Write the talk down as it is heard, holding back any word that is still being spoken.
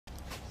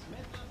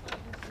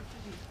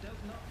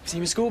See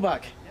my school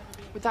bag?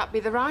 Would that be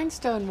the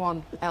rhinestone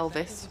one,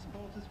 Elvis?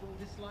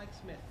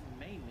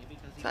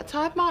 Is that a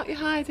tide mark you're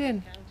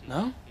hiding?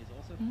 No.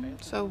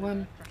 So,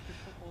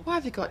 why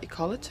have you got your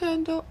collar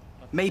turned up?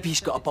 Maybe he's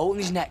got a bolt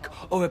in his neck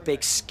or a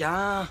big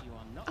scar.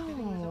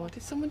 Oh,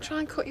 did someone try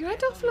and cut your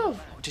head off,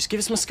 love? Just give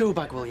us my school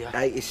bag, will you?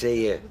 Hate to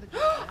see you.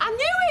 I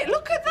knew it!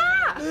 Look at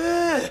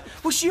that!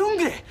 Was she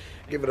hungry?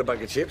 Give her a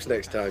bag of chips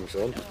next time,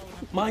 son.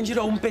 Mind your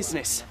own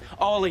business,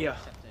 all of you.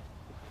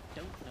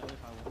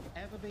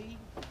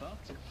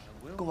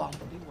 Go on.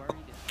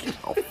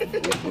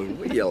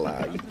 What you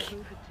like?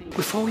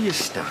 Before you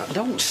start,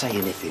 don't say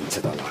anything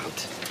to the lad.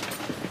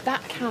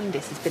 That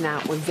Candice has been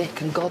out with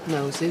Vic and God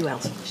knows who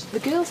else. The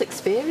girl's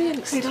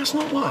experienced. Hey, that's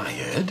not what I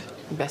heard.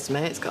 Your best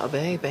mate's got a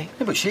baby.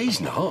 Yeah, but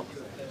she's not.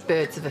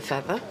 Birds of a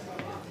feather.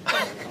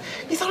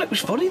 You thought it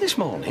was funny this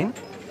morning?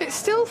 It's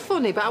still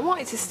funny, but I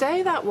want it to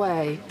stay that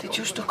way. They're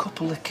just a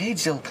couple of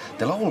kids.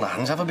 They'll hold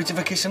hands, have a bit of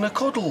a kiss and a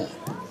cuddle.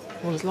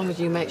 Well, as long as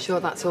you make sure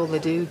that's all they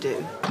do.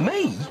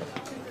 Me?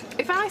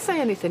 If I say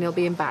anything, he'll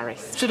be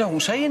embarrassed. So don't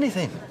say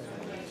anything.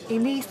 He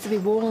needs to be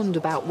warned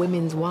about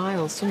women's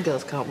wiles. Some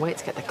girls can't wait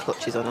to get their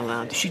clutches on a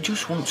lad. She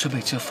just wants a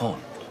bit of fun.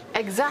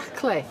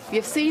 Exactly.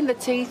 You've seen the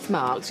teeth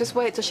marks. Just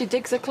wait till she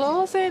digs her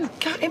claws in.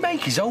 Can't he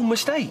make his own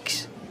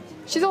mistakes?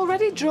 She's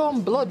already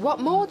drawn blood. What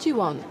more do you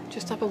want?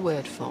 Just have a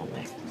word for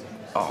me.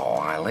 Oh,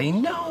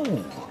 Eileen,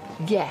 no.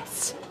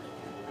 Yes.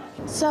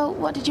 So,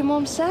 what did your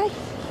mum say?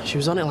 She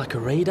was on it like a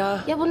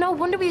radar. Yeah, well, no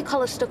wonder your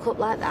collar stuck up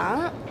like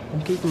that.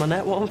 I'm keeping my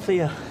net warm for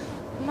you.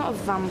 I'm not a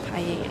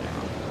vampire, you know.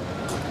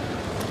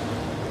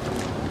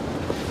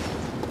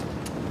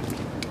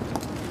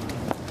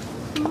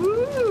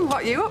 Ooh,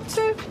 what are you up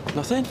to?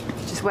 Nothing?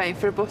 Just waiting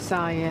for a bus,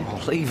 are you?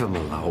 Oh, leave him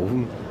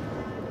alone.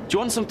 Do you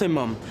want something,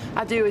 Mum?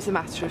 I do, as a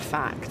matter of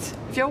fact.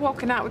 If you're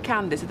walking out with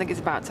Candice, I think it's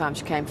about time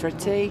she came for a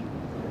tea.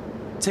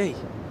 Tea?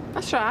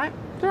 That's right.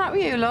 All right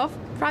with you, love?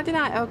 Friday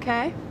night,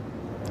 OK?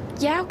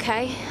 Yeah,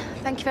 OK.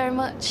 Thank you very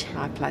much.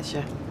 My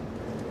pleasure.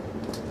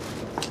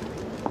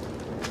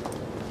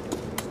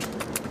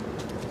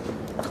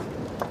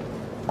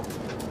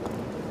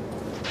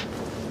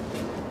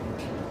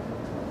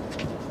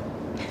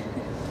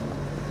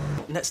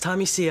 Next time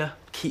you see her,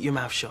 keep your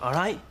mouth shut, all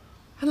right?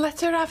 And let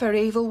her have her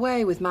evil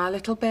way with my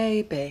little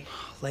baby.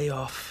 Lay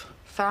off.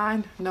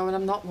 Fine, knowing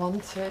I'm not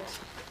wanted.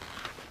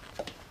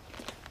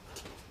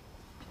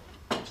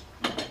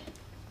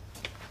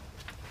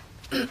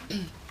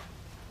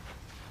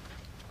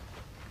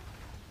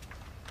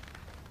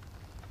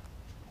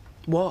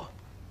 What?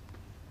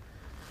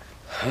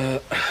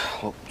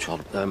 Look,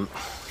 Todd,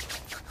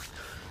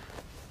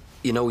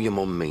 you know your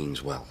mum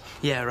means well.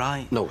 Yeah,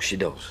 right. No, she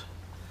does.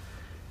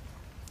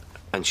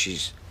 And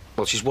she's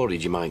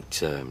worried you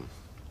might,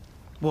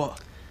 What?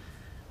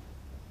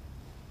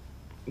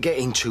 get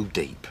in too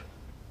deep.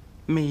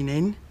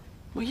 Meaning?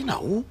 Well, you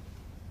know.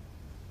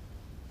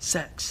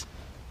 Sex.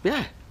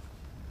 Yeah.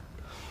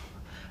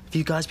 Have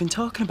you guys been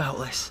talking about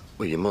this?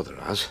 Well, your mother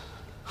has.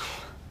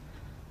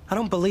 I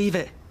don't believe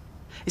it.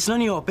 It's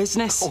none of your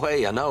business. Oh,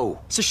 hey, I know.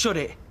 So shut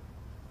it.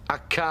 I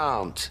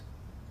can't.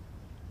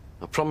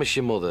 I promise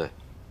your mother.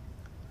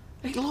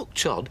 Hey, look,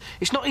 Todd,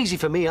 it's not easy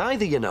for me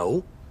either, you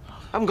know.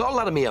 I haven't got a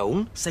lad of my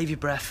own. Save your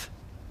breath.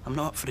 I'm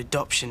not up for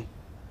adoption.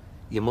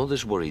 Your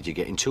mother's worried you're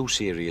getting too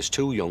serious,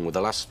 too young with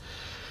the lass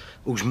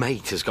whose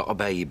mate has got a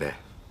baby.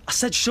 I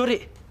said shut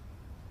it.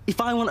 If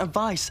I want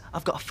advice,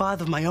 I've got a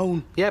father of my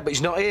own. Yeah, but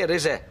he's not here,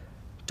 is he?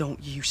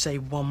 Don't you say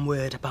one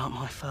word about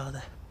my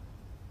father.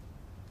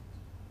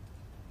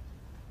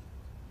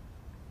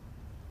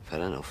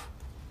 Fair enough.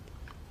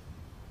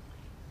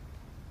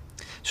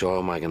 So how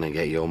am I going to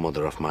get your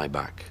mother off my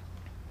back?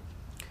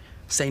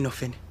 Say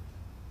nothing.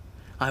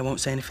 I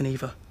won't say anything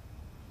either.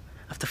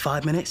 After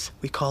 5 minutes,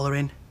 we call her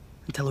in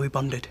and tell her we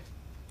bonded.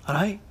 All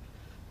right?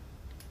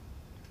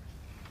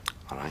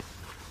 All right.